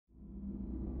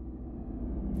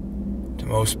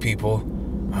most people,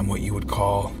 I'm what you would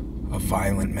call a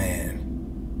violent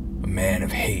man. A man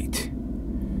of hate.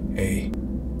 A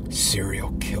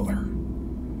serial killer.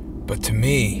 But to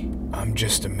me, I'm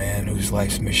just a man whose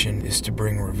life's mission is to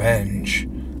bring revenge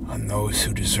on those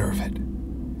who deserve it.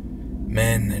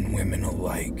 Men and women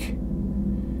alike.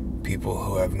 People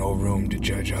who have no room to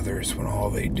judge others when all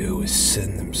they do is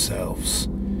sin themselves.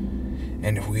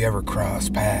 And if we ever cross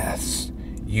paths,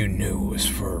 you knew it was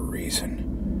for a reason.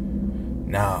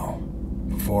 Now,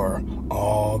 before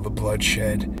all the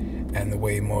bloodshed and the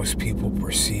way most people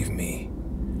perceive me,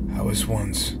 I was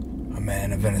once a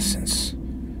man of innocence.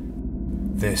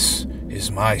 This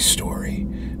is my story,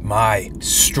 my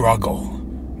struggle,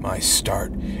 my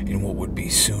start in what would be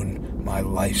soon my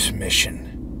life's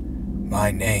mission.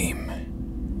 My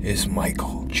name is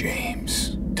Michael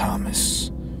James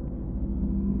Thomas.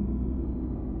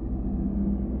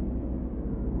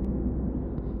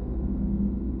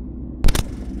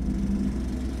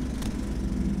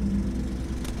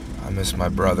 I miss my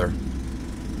brother,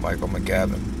 Michael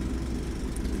McGavin.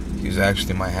 He was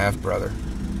actually my half-brother,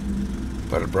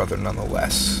 but a brother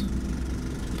nonetheless.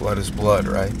 Blood is blood,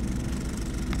 right?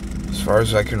 As far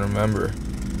as I can remember,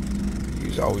 he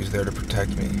was always there to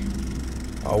protect me,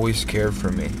 always cared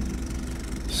for me,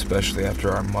 especially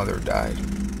after our mother died.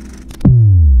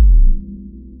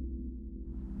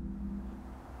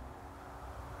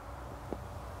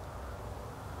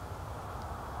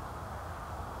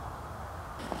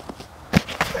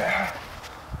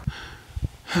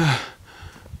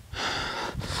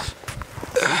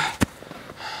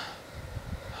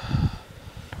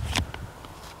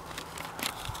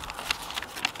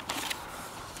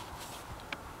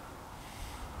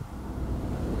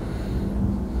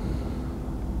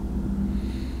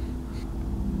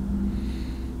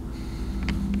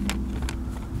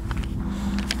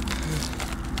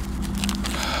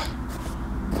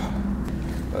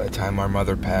 By the time our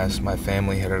mother passed, my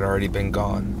family had already been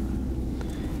gone.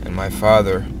 And my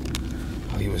father,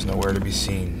 well, he was nowhere to be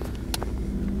seen.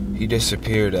 He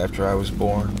disappeared after I was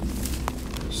born,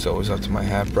 so it was up to my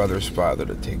half-brother's father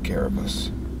to take care of us.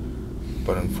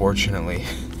 But unfortunately,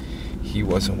 he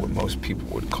wasn't what most people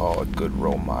would call a good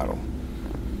role model.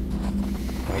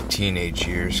 My teenage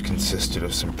years consisted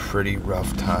of some pretty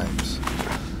rough times.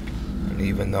 And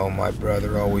even though my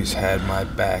brother always had my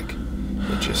back,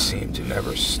 it just seemed to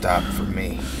never stop for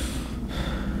me.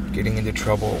 Getting into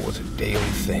trouble was a daily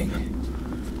thing.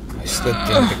 I slipped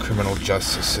into the criminal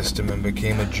justice system and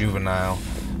became a juvenile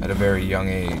at a very young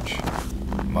age.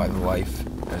 My life,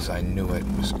 as I knew it,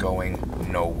 was going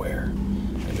nowhere.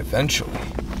 And eventually,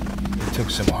 it took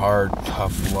some hard,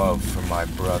 tough love from my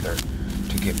brother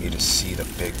to get me to see the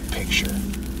big picture.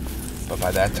 But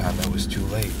by that time, it was too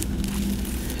late.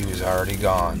 He was already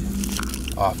gone,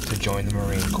 off to join the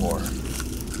Marine Corps.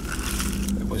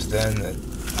 It was then that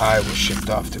I was shipped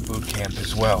off to boot camp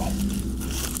as well.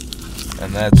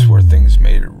 And that's where things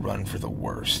made it run for the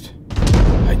worst.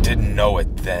 I didn't know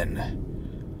it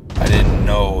then. I didn't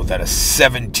know that a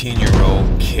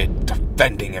 17-year-old kid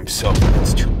defending himself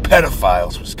against two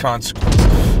pedophiles was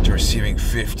consequence to receiving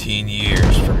 15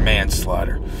 years for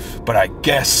manslaughter. But I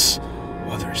guess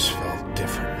others felt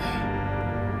differently.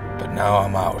 But now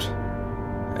I'm out,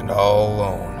 and all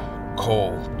alone,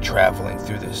 cold, traveling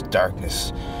through this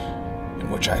darkness in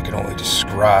which I can only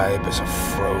describe as a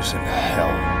frozen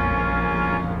hell.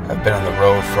 I've been on the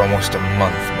road for almost a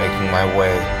month, making my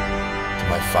way to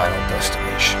my final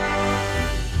destination.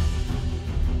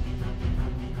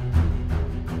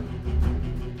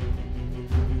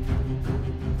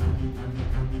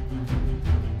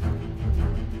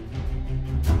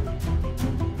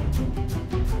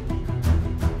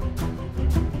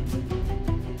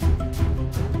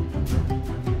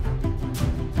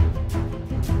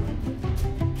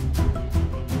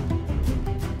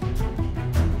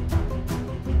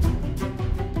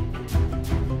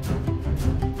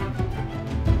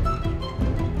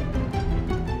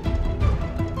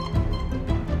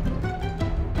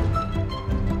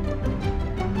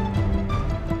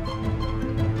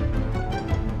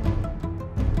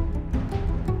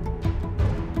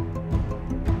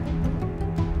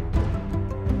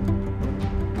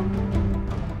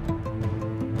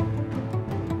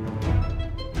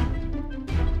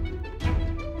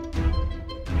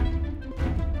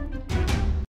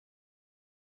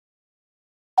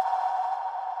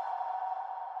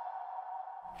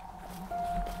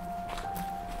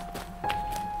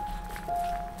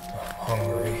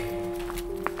 Hungry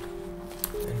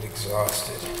and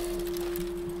exhausted,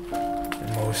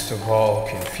 and most of all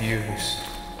confused,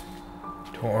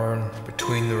 torn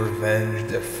between the revenge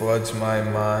that floods my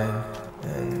mind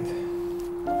and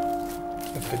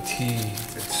the fatigue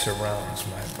that surrounds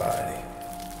my body.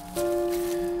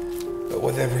 But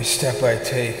with every step I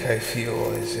take, I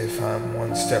feel as if I'm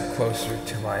one step closer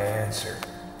to my answer.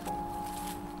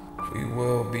 We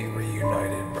will be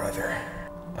reunited, brother.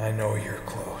 I know you're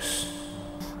close.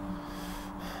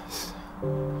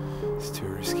 It's too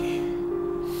risky.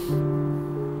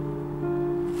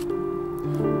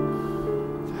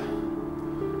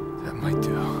 That might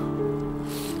do.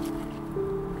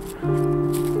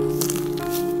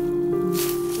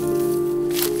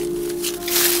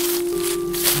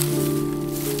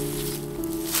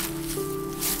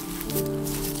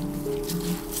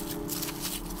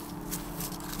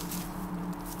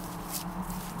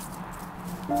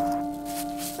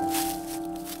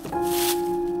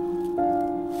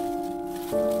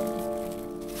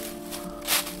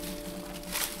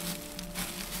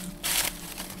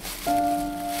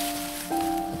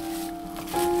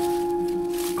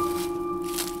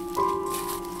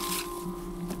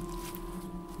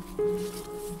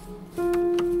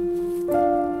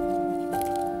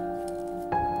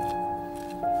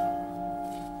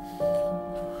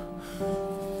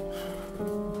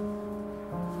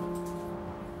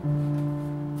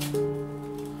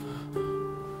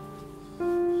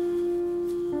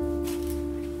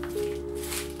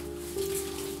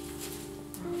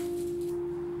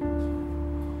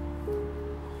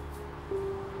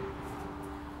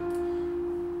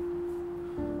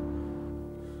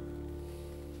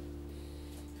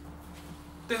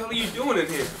 What the hell are you doing in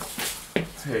here?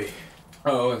 Hey,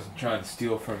 I wasn't trying to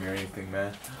steal from you or anything,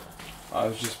 man. I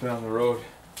was just been on the road.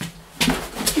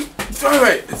 It's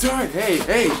alright, it's alright.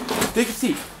 Hey, take a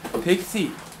seat. Take a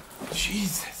seat.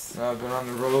 Jesus. I've been on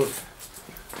the road.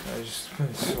 I just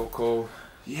been so cold.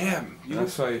 Yeah, I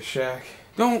saw your shack.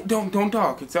 Don't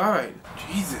talk. It's alright.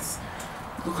 Jesus.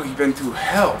 Look like you've been through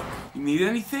hell. You need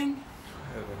anything?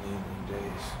 I haven't eaten in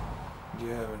days. Do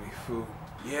you have any food?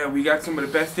 Yeah, we got some of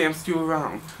the best damn stew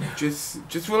around. Just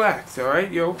relax,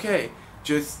 alright? You're okay.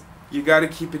 You gotta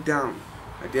keep it down.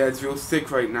 My dad's real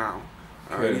sick right now.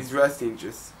 Alright, he's resting.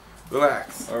 Just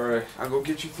relax. Alright. I'll go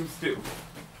get you some stew.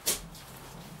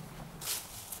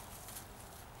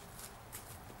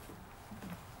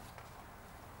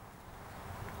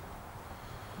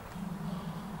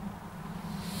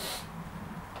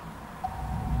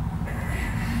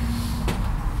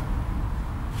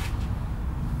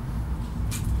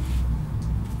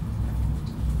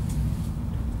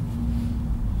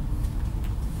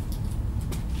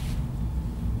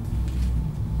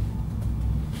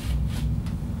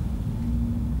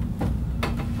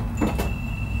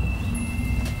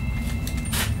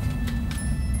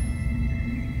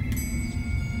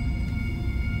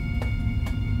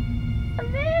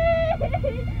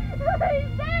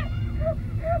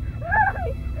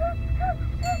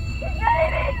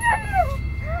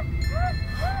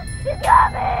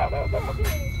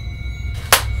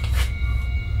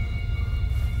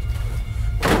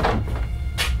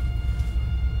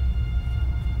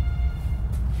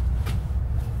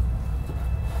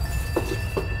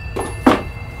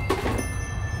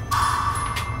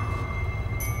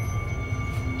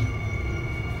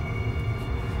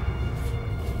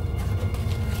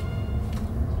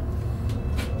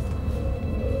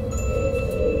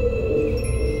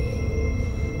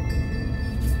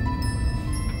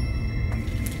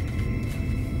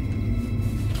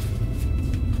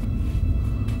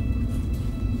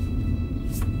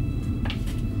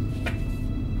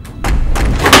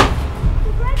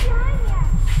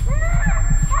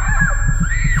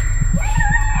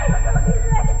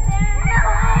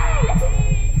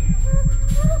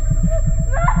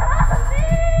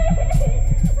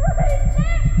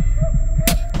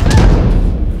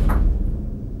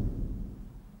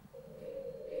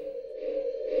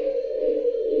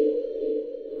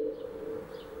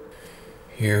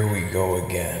 Here we go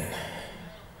again.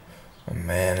 A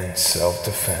man in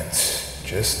self-defense,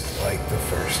 just like the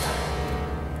first time.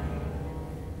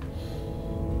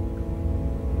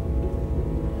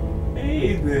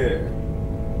 Hey there.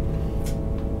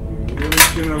 You really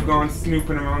shouldn't have gone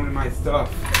snooping around in my stuff.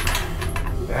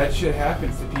 Bad shit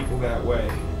happens to people that way.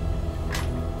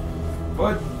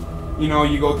 But, you know,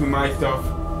 you go through my stuff,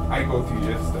 I go through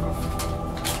your stuff.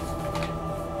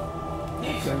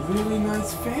 It's a really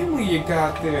nice family you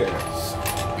got there.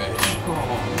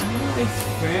 Oh, nice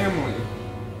family.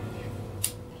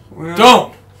 Well,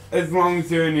 Don't! As long as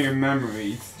they're in your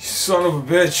memories. You son of a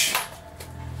bitch.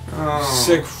 Oh.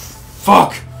 Sick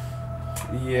fuck.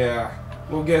 Yeah.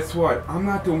 Well, guess what? I'm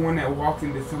not the one that walked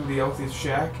into somebody else's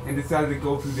shack and decided to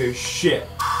go through their shit.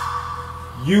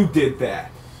 You did that.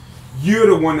 You're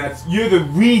the one you're the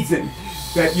reason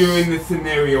that you're in this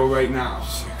scenario right now.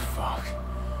 Sick fuck.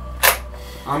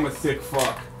 I'm a sick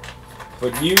fuck.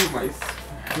 But you, my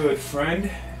good friend,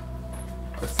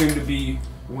 are soon to be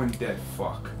one dead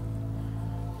fuck.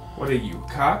 What are you,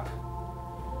 cop?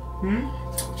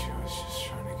 I told you I was just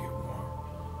trying to get warm.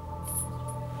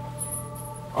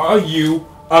 Are you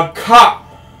a cop?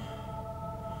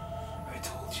 I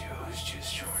told you I was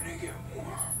just trying to get warm.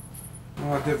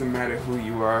 Well, it doesn't matter who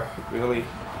you are, really.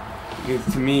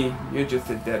 Because to me, you're just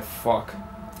a dead fuck.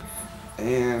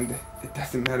 And it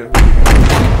doesn't matter who you are.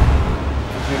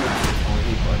 You're not gonna tell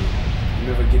anybody.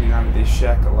 You're never getting out of this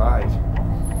shack alive.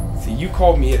 See, you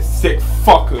called me a sick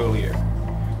fuck earlier.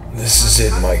 This is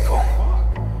it, Michael.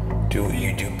 Do what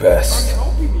you do best. I'm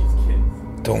helping these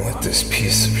kids. Don't let this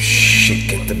piece of shit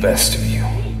get the best of you.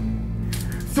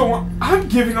 So I'm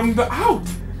giving them the out.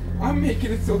 I'm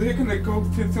making it so they're gonna go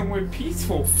to somewhere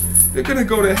peaceful. They're gonna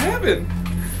go to heaven.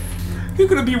 They're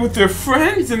gonna be with their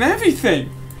friends and everything.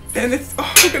 And it's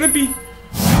all gonna be...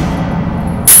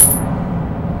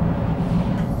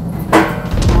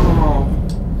 Oh,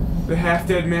 the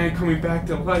half-dead man coming back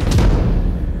to life.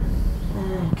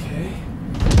 Okay.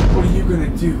 What are you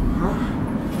gonna do, huh?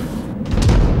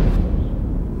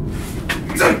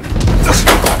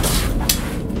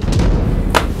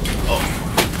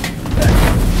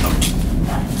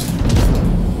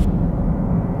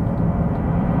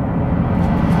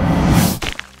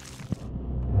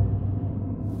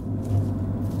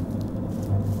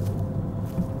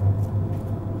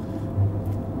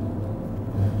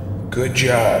 Good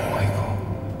job,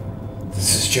 Michael.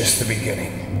 This is just the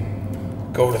beginning.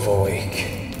 Go to the lake.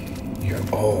 You're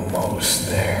almost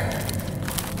there.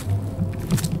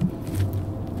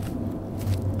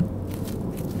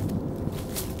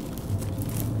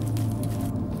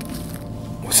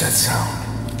 What's that sound?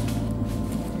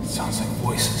 It sounds like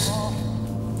voices.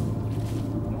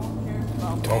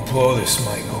 Don't blow this,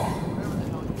 Michael.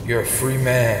 You're a free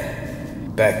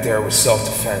man. Back there was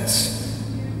self-defense.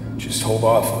 Just hold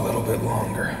off a little bit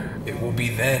longer. It will be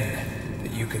then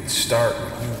that you can start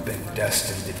what you've been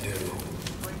destined to do.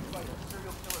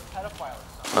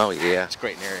 Oh yeah, it's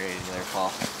great narrating there, Paul.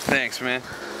 Thanks, man.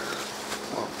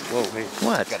 Whoa, wait.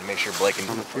 What? Gotta make sure Blake and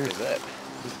who the fuck is that?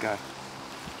 This guy.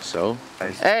 So?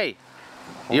 Hey,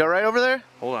 you all right over there?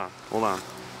 Hold on.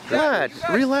 God,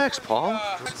 relax, Paul.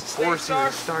 Force here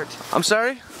to start. I'm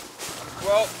sorry?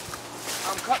 Well,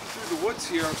 I'm cutting through the woods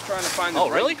here. I was trying to find the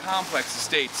really? complex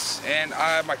estates, and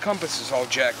my compass is all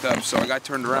jacked up, so I got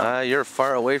turned around. You're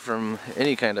far away from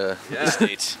any kind of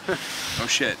States. Oh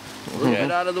shit.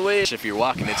 Get out of the way. If you're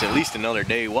walking, it's at least another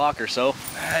day walk or so.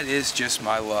 That is just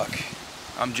my luck.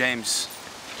 I'm James.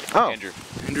 Oh, Andrew.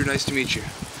 Andrew, nice to meet you.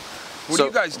 What So- are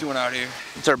you guys doing out here?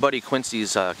 it's our buddy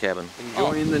Quincy's cabin.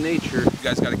 Enjoying the nature. You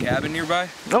guys got a cabin nearby?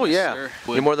 Oh yeah, sir.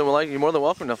 you're more than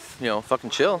welcome to fucking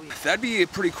chill. That'd be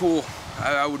pretty cool.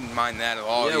 I wouldn't mind that at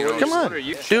all. Yeah, you know? Come on, What are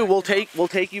you- dude. We'll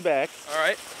take you back. All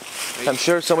right. I'm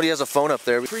sure somebody has a phone up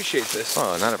there. Appreciate this.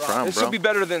 Oh, not a problem, This bro. will be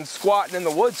better than squatting in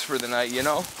the woods for the night, you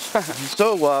know?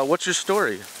 So, what's your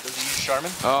story? Does he use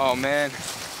Charmin? Oh man,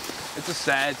 it's a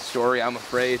sad story, I'm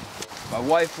afraid. My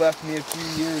wife left me a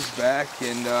few years back,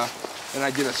 and I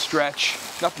did a stretch.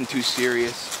 Nothing too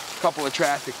serious. A couple of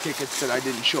traffic tickets that I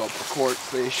didn't show up for court,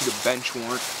 so they issued a bench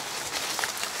warrant.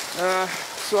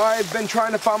 So I've been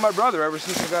trying to find my brother ever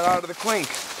since I got out of the clink.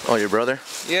 Oh, your brother.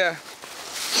 Yeah,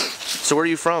 So where are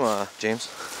you from, James?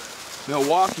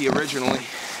 Milwaukee originally.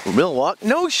 Milwaukee?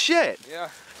 No shit. Yeah.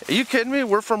 Are you kidding me?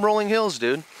 We're from Rolling Hills,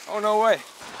 dude. Oh, no way.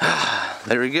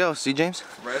 There we go. See, James?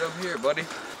 Right up here, buddy.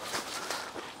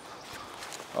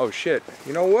 Oh shit.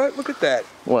 You know what? Look at that.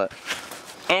 What?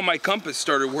 Oh, my compass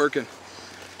started working.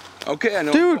 Okay, I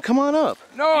know. Dude, come on up.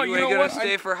 No, You you ain't know gonna what?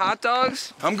 stay for hot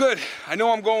dogs? I'm good. I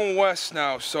know I'm going west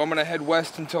now, so I'm gonna head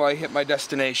west until I hit my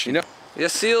destination. You know? Yeah,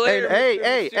 see you later. Hey, Mr.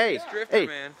 hey, Mysterious hey, Drifter, hey.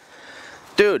 man.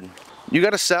 Dude, you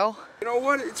got a cell? You know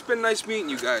what? It's been nice meeting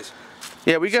you guys.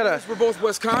 Yeah, we got a. We're both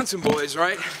Wisconsin boys,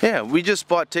 right? Yeah, we just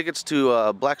bought tickets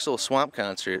to Black Soul Swamp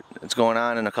concert. It's going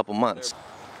on in a couple months.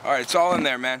 All right, it's all in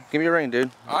there, man. Give me a ring, dude.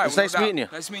 All right, It's well, nice no doubt. meeting you.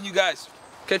 Nice meeting you guys.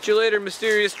 Catch you later,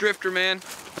 Mysterious Drifter, man.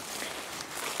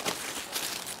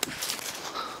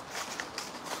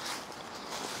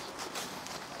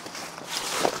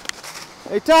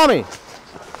 Hey, Tommy.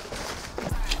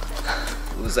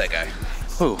 Who's that guy?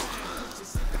 Who?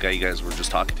 The guy you guys were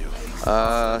just talking to.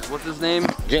 What's his name?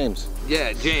 James.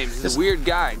 Yeah, James. He's a weird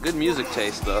guy. Good music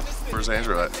taste, though. Where's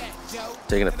Andrew at?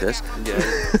 Taking a piss? Yeah.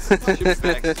 Should be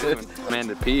next to him. Man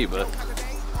to pee, but.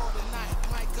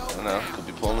 I don't know. Could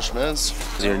be pulling the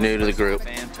schmizz. You're new to the group.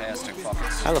 Fantastic fucking.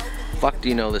 How the fuck do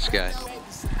you know this guy?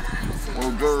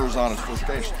 Little Gurr's on his first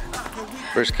case.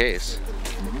 First case.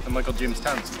 And Michael James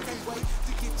Towns.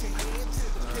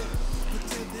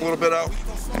 A little bit out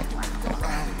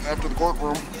after the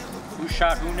courtroom. Who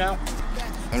shot who now?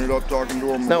 Ended up talking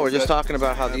to him. No, we're just talking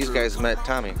about how these guys met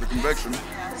Tommy. The conviction.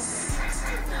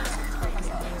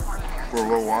 For a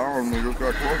little while, and we just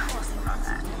got close.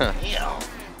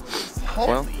 Huh.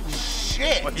 Well,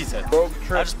 Shit! What he said?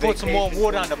 I just put some more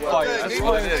wood on the fire. That's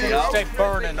why it's gonna stay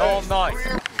burning all night.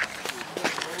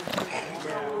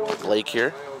 Blake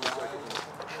here.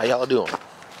 How y'all doing?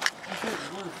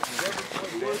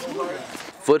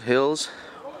 Foothills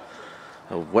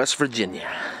of West Virginia.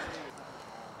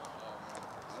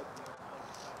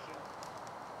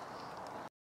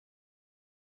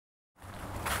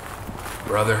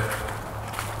 Brother,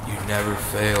 you never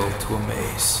failed to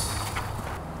amaze.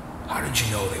 How did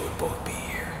you know they would both be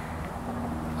here?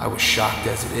 I was shocked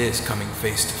as it is coming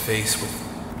face to face with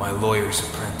my lawyer's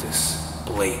apprentice,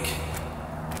 Blake.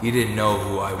 He didn't know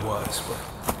who I was, but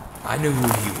I knew who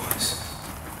he was.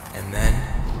 And then,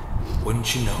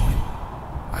 wouldn't you know it,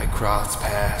 I crossed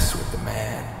paths with the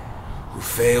man who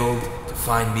failed to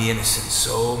find me innocent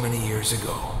so many years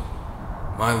ago.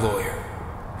 My lawyer,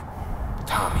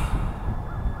 Tommy.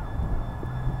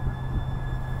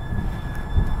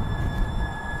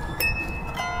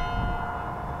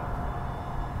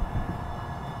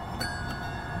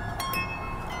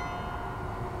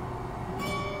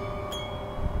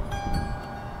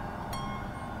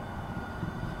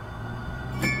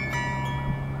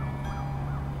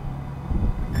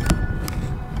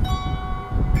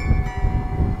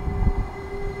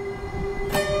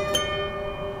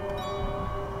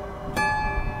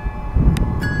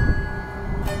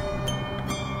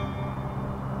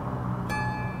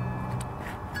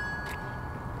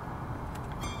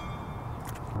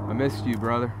 I missed you,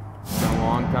 brother. It's been a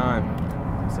long time.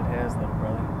 Yes, it has, little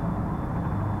brother.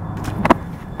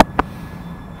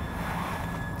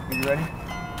 Are you ready?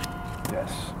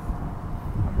 Yes.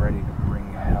 I'm ready to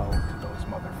bring hell to those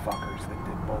motherfuckers that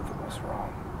did both of us wrong.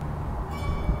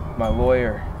 My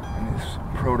lawyer and his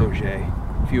protege,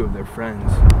 a few of their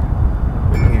friends,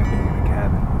 were camping in a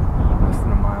cabin less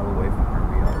than a mile away from where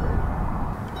we are right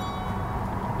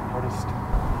now. Artist,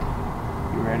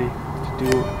 you ready to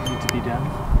do what needs to be done?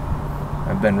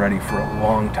 I've been ready for a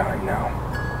long time now.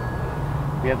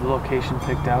 We have the location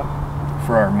picked out.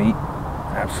 For our meet?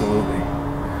 Absolutely.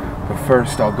 But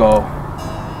first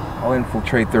I'll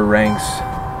infiltrate their ranks.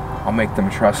 I'll make them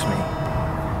trust me.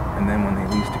 And then when they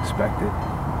least expect it,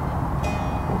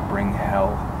 we'll bring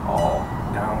hell all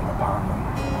down upon them.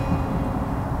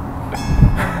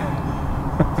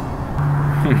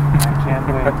 I can't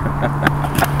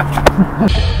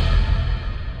wait.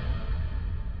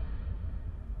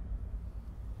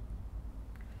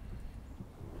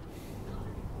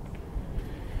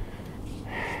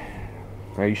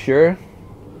 Are you sure?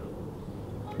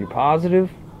 You positive?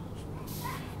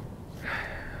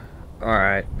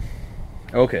 Alright.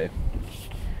 Okay.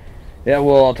 Yeah,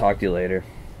 well, I'll talk to you later.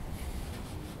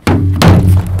 Dude,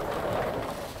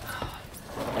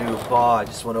 Paul, I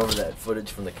just went over that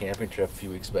footage from the camping trip a few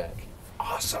weeks back.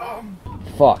 Awesome!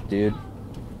 Fuck, dude.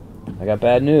 I got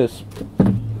bad news.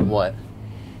 What?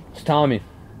 It's Tommy.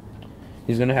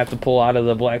 He's gonna have to pull out of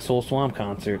the Black Soul Swamp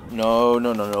concert. No,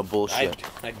 bullshit.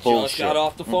 I just Bullshit. got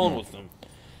off the phone with him.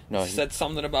 No, He said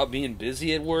something about being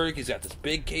busy at work. He's got this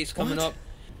big case coming up.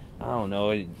 I don't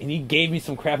know. And he gave me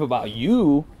some crap about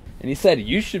you. And he said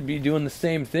you should be doing the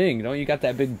same thing. Don't you got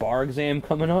that big bar exam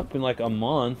coming up in like a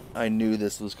month? I knew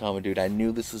this was coming, dude. I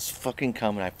knew this was fucking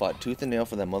coming. I fought tooth and nail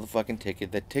for that motherfucking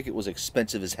ticket. That ticket was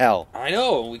expensive as hell. I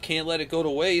know. We can't let it go to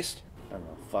waste. I don't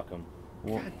know. Fuck him.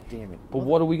 God damn it. But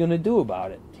what are we gonna do about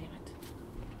it? Damn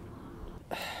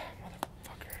it.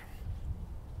 Motherfucker.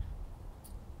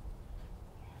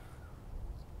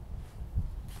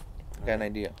 I got an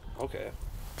idea. Okay.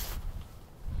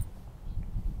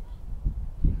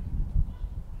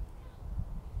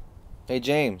 Hey,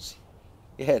 James.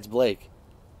 Yeah, it's Blake.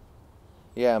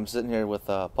 Yeah, I'm sitting here with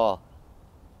Paul.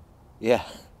 Yeah,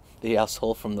 the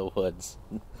asshole from the woods.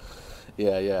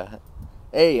 Yeah.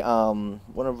 Hey, one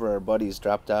of our buddies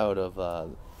dropped out of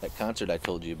that concert I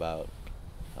told you about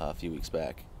a few weeks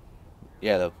back.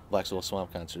 Yeah, the Black Soul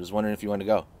Swamp concert. I was wondering if you wanted to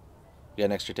go. You got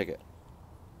an extra ticket.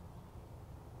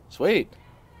 Sweet.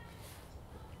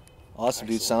 Awesome,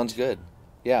 dude. Sounds good.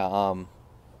 Yeah,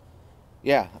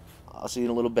 yeah, I'll see you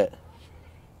in a little bit.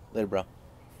 Later, bro.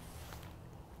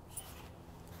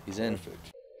 He's in.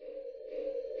 Perfect.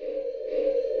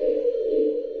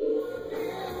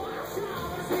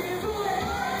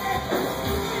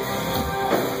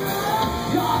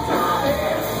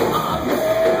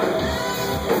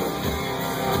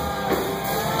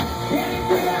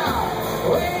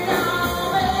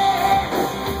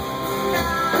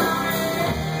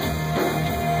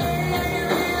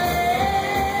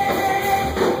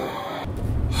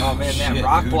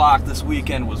 Rock Block this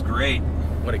weekend was great.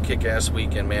 What a kick-ass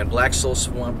weekend, man. Black Soul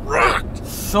Swamp rocked.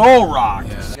 So rocked.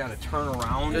 Yeah. You gotta turn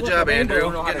around. Good job,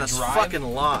 Andrew. Getting us fucking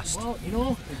lost. Well, you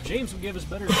know, James will give us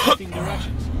better shifting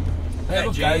directions. Hey,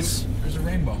 look, guys. There's a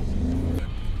rainbow.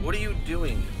 What are you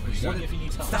doing? What if he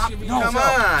needs help? Stop. No, come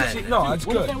on. No, that's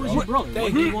what good. If that was your brother?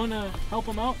 Do you want to help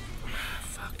him out?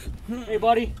 Fuck. Hey,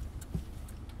 buddy.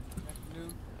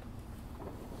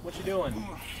 What you doing?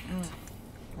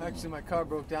 Actually, my car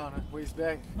broke down a ways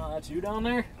back. Oh, that's you down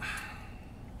there?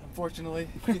 Unfortunately.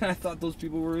 I thought those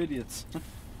people were idiots.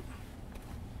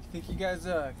 Think you guys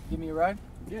can give me a ride?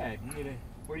 Yeah.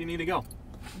 Where do you need to go?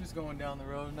 I'm just going down the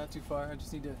road, not too far. I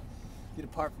just need to get a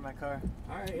part for my car.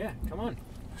 All right, yeah. Come on.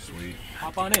 Sweet.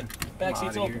 Hop on in. Back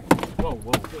seat's open. Whoa,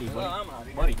 whoa. Hey, buddy. I'm out of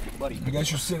here. Buddy. I guess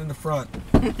you're sitting in the front.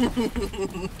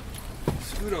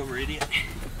 Scoot over, idiot.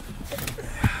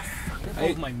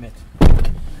 Hold my mitt.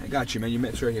 I got you, man. Your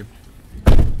mitt's right here.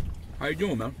 How you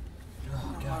doing, man?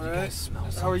 Oh, God, you guys smell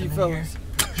something. How are you fellas?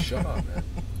 Shut up, man.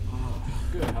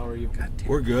 Good. How are you?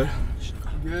 We're good.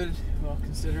 Good. Well,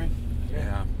 considering.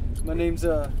 Yeah. My name's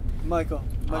Michael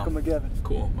McGavin.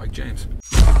 Cool. Mike James.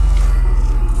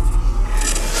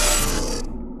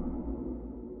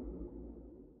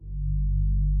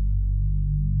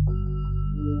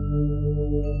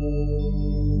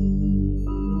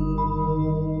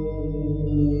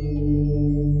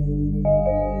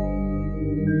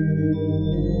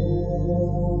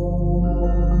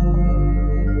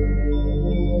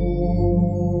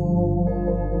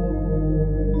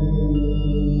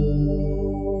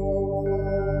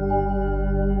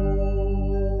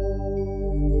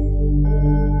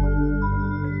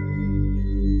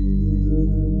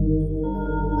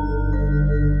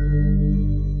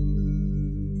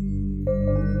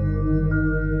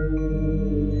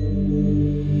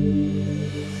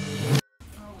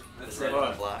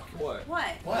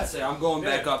 I'm going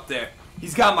back up there.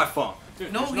 He's got my phone.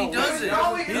 Dude, no, he doesn't.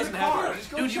 No, He doesn't have it.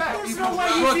 Dude, there's no way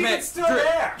you think it's still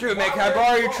there. Drew, man, can I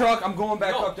borrow your truck? I'm going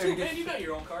back up there to get. Man, you got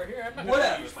your own car here. I'm not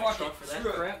Whatever. gonna use my truck for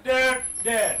that crap.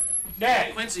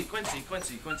 Dad. Quincy.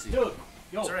 Dude,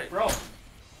 yo, right. bro.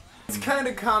 It's kind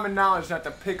of common knowledge not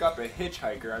to pick up a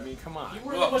hitchhiker. I mean, come on. He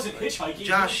really wasn't hitchhiking.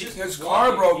 Josh, he was His just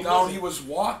car walking. broke down. He was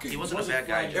walking. he wasn't a bad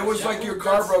guy. It was like your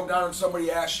car broke down and somebody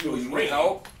asked you, "You need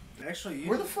help?" Actually,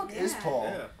 Where the fuck is Paul?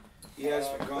 Yeah. He has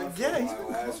been gone for a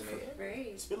while, hasn't he?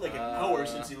 It's been like an hour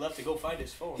since he left to go find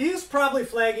his phone. He's probably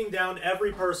flagging down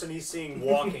every person he's seeing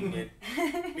walking in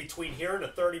between here and a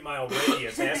 30-mile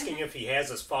radius, asking if he has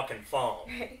his fucking phone.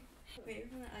 Right. Wait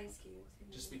for the ice cubes.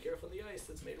 Just be careful of the ice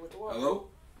that's made with the water. Hello?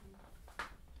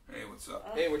 Hey, what's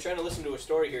up? Hey, we're trying to listen to a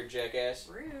story here, jackass.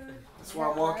 Rude. That's why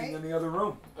I'm walking in the other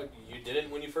room. You didn't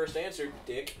when you first answered,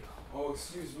 dick. Oh,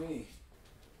 excuse me.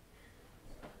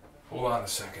 Hold on a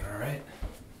second, all right?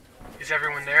 Is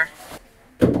everyone there?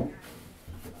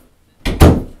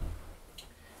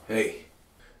 Hey,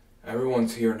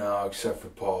 everyone's here now except for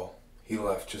Paul. He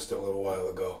left just a little while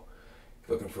ago,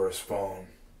 looking for his phone.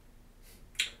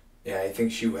 Yeah, he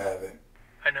thinks you have it.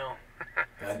 I know.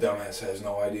 That dumbass has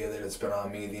no idea that it's been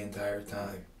on me the entire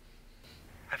time.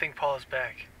 I think Paul is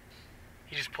back.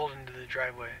 He just pulled into the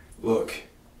driveway. Look,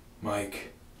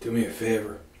 Mike, do me a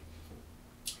favor.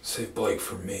 Save Blake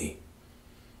for me.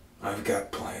 I've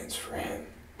got plans for him.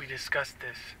 We discussed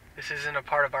this. This isn't a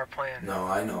part of our plan. No,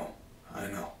 I know.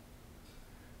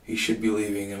 He should be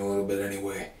leaving in a little bit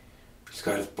anyway. He's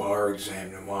got his bar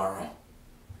exam tomorrow.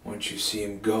 Once you see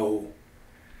him go,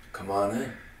 come on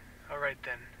in. All right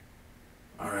then.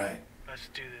 All right. Let's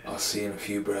do this. I'll see you in a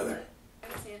few, brother.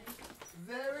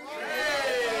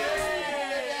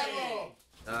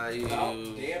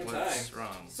 What's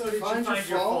wrong? So did you find your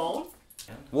phone?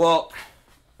 Well,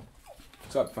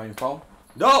 What's up? Find your phone?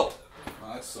 no.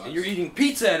 Oh, that sucks. And you're eating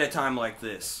pizza at a time like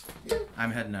this.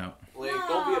 I'm heading out. Blake,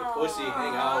 don't be a pussy.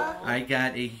 Hang out. I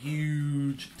got a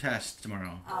huge test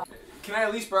tomorrow. Can I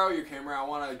at least borrow your camera? I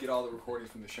want to get all the recordings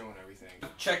from the show and everything.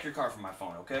 Check your car for my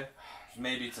phone, okay?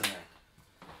 Maybe it's in there.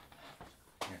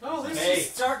 Oh, this Hey. is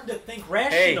starting to think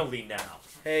rationally now.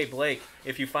 Hey, Blake,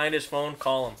 if you find his phone,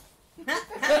 call him.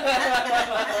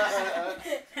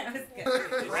 That was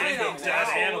good. Random dead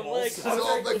animals. It's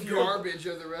all the garbage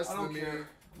of the rest of the meal.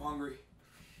 I'm hungry.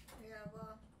 Yeah,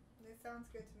 well, this sounds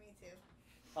good to me too.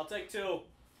 I'll take two.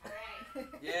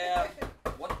 Yeah.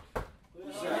 What?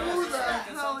 Who the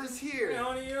hell is here?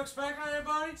 What do you expect,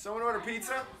 anybody? Someone order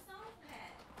pizza?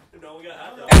 No, we got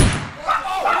hot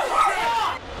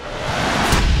dogs.